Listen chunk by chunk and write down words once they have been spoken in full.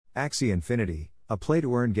Axie Infinity, a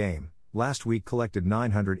play-to-earn game, last week collected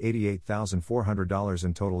 $988,400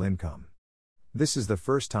 in total income. This is the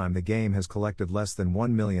first time the game has collected less than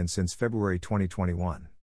 $1 million since February 2021.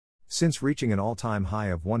 Since reaching an all-time high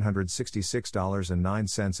of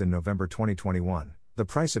 $166.09 in November 2021, the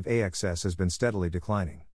price of AXS has been steadily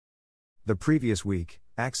declining. The previous week,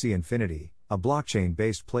 Axie Infinity, a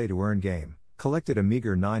blockchain-based play-to-earn game, collected a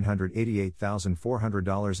meager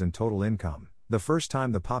 $988,400 in total income, the first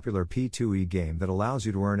time the popular P2E game that allows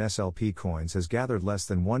you to earn SLP coins has gathered less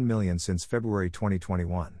than $1 million since February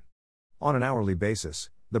 2021. On an hourly basis,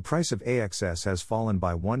 the price of AXS has fallen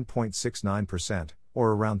by 1.69%,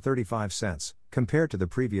 or around 35 cents, compared to the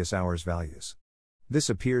previous hour's values. This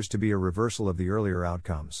appears to be a reversal of the earlier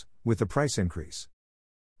outcomes, with the price increase.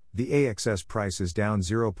 The AXS price is down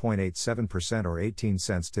 0.87% or 18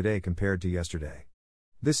 cents today compared to yesterday.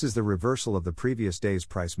 This is the reversal of the previous day's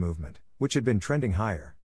price movement, which had been trending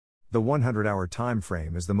higher. The 100-hour time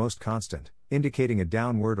frame is the most constant, indicating a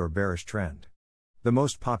downward or bearish trend. The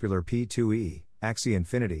most popular P2E, Axie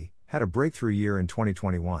Infinity, had a breakthrough year in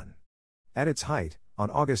 2021. At its height,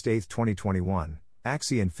 on August 8, 2021,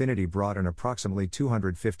 Axie Infinity brought in approximately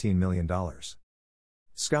 $215 million.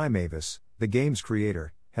 Sky Mavis, the game's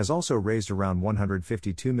creator, has also raised around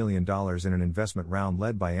 $152 million in an investment round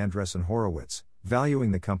led by Andreessen Horowitz,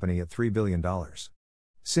 valuing the company at $3 billion.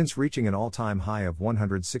 Since reaching an all-time high of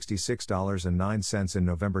 $166.09 in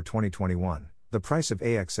November 2021, the price of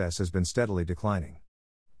AXS has been steadily declining.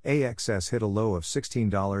 AXS hit a low of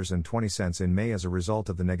 $16.20 in May as a result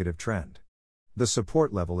of the negative trend. The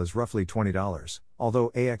support level is roughly $20,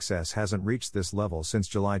 although AXS hasn't reached this level since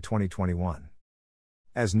July 2021.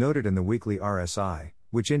 As noted in the weekly RSI,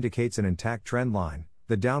 which indicates an intact trend line,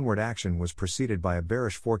 the downward action was preceded by a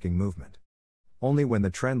bearish forking movement. Only when the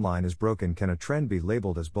trend line is broken can a trend be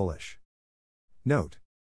labeled as bullish. Note: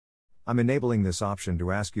 I'm enabling this option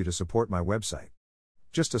to ask you to support my website.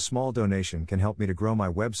 Just a small donation can help me to grow my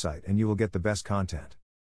website and you will get the best content.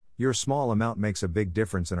 Your small amount makes a big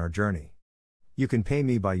difference in our journey. You can pay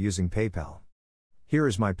me by using PayPal. Here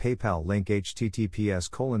is my PayPal link: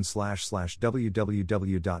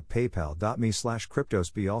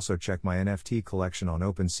 https://www.paypal.me/cryptosb. Also check my NFT collection on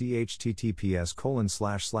OpenSea: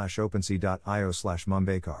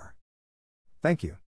 https://opensea.io/mumbekar. Thank you.